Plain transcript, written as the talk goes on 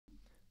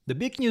The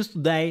big news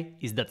today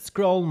is that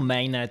Scroll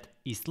Mainnet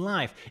is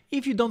live.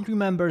 If you don't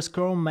remember,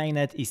 Scroll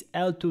Mainnet is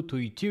L2 to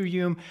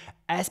Ethereum,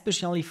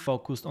 especially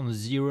focused on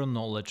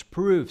zero-knowledge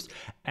proofs.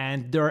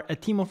 And there are a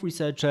team of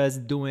researchers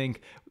doing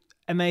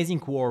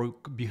amazing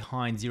work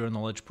behind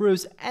zero-knowledge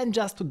proofs, and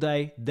just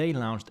today they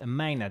launched a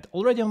mainnet.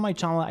 Already on my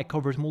channel I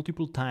covered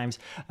multiple times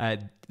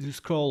the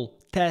Scroll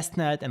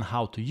testnet and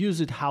how to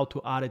use it, how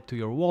to add it to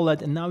your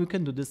wallet, and now you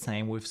can do the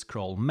same with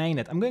Scroll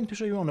Mainnet. I'm going to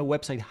show you on the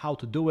website how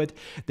to do it.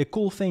 The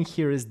cool thing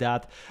here is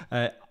that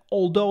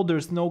although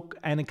there's no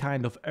any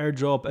kind of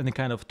airdrop, any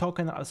kind of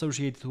token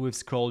associated with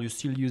Scroll, you're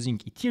still using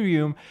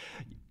Ethereum.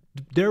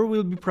 There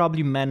will be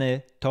probably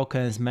many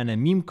tokens, many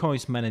meme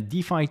coins, many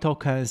DeFi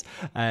tokens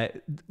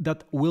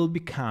that will be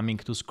coming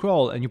to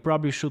Scroll, and you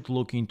probably should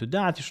look into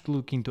that. You should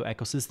look into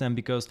ecosystem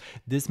because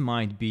this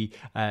might be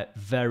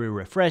very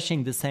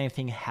refreshing. The same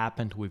thing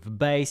happened with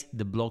Base,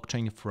 the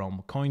blockchain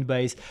from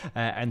Coinbase,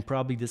 and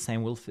probably the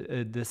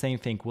same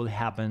thing will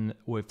happen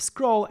with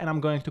Scroll, and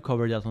I'm going to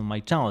cover that on my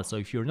channel. So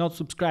if you're not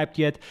subscribed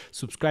yet,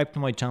 subscribe to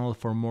my channel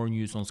for more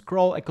news on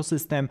Scroll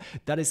ecosystem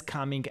that is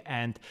coming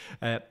and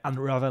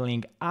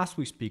unraveling as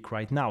we speak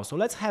right now. So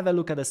let's have a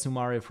look at a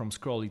summary from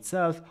Scroll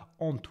itself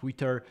on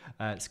Twitter.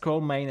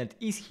 Scroll Mainnet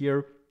is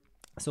here.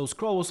 So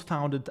Scroll was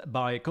founded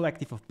by a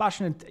collective of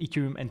passionate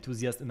Ethereum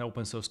enthusiasts and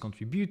open source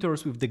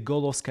contributors with the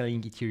goal of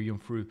scaling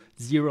Ethereum through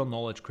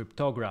zero-knowledge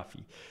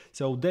cryptography.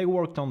 So they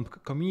worked on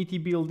community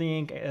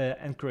building,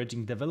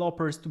 encouraging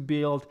developers to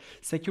build.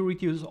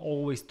 Security was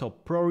always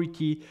top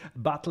priority.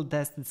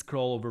 Battle-tested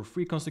Scroll over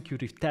 3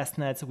 consecutive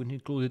testnets, which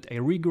included a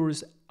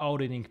rigorous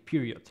auditing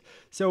period.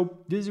 So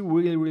this is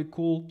really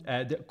cool.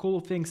 The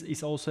cool things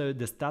is also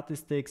the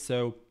statistics.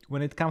 So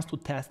when it comes to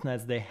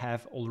testnets, they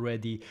have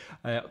already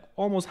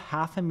almost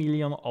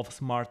 500,000 of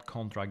smart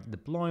contract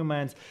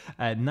deployments,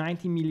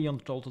 90 million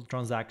total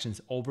transactions,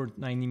 over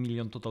 90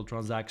 million total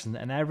transactions,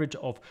 an average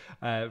of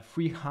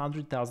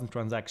 300,000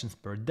 transactions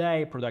per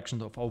day,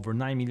 production of over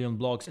 9 million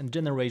blocks, and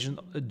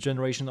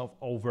generation of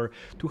over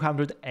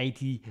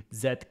 280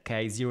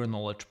 ZK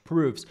zero-knowledge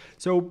proofs.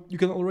 So you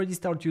can already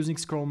start using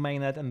Scroll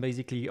Mainnet and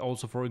basically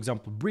also, for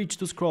example, bridge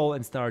to Scroll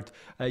and start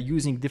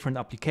using different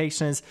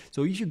applications.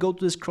 So if you go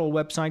to the Scroll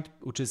website,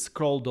 which is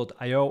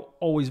scroll.io,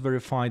 always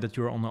verify that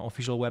you're on the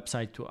official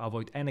website to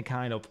avoid any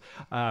kind of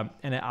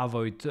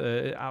avoid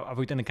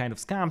any kind of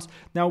scams.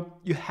 Now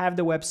you have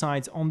the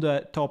websites on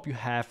the top. You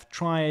have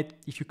try it.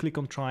 If you click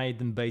on try it,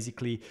 then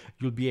basically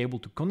you'll be able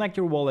to connect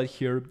your wallet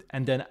here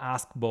and then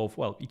ask both.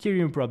 Well, Ethereum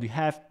you probably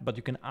have, but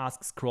you can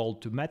ask Scroll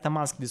to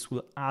MetaMask. This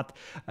will add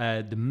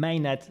the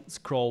mainnet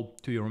Scroll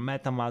to your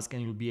MetaMask,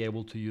 and you'll be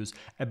able to use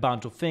a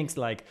bunch of things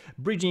like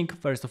bridging.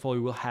 First of all,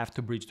 you will have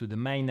to bridge to the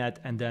mainnet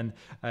and then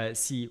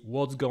see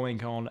what's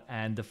going on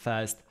and the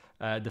fast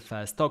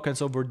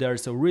tokens over there.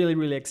 So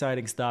really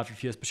exciting stuff.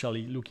 If you're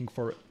especially looking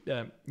for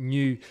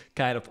new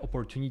kind of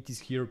opportunities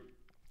here,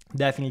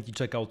 definitely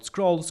check out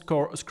Scroll.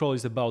 Scroll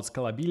is about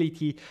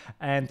scalability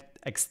and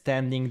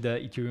extending the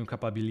Ethereum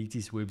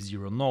capabilities with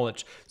zero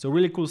knowledge. So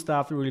really cool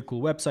stuff, really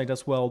cool website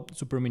as well,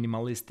 super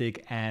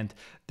minimalistic, and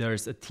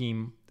there's a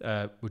team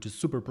which is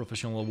super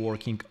professional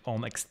working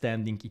on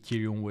extending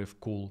Ethereum with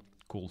cool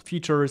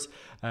features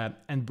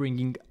and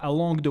bringing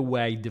along the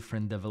way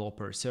different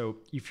developers. So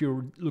if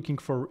you're looking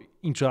for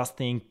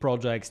interesting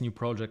projects, new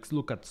projects,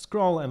 look at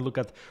Scroll and look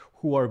at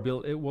who are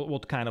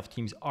what kind of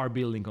teams are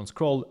building on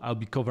Scroll. I'll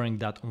be covering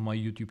that on my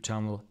YouTube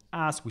channel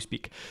as we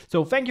speak.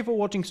 So thank you for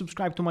watching,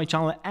 subscribe to my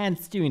channel, and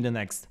see you in the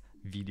next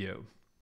video.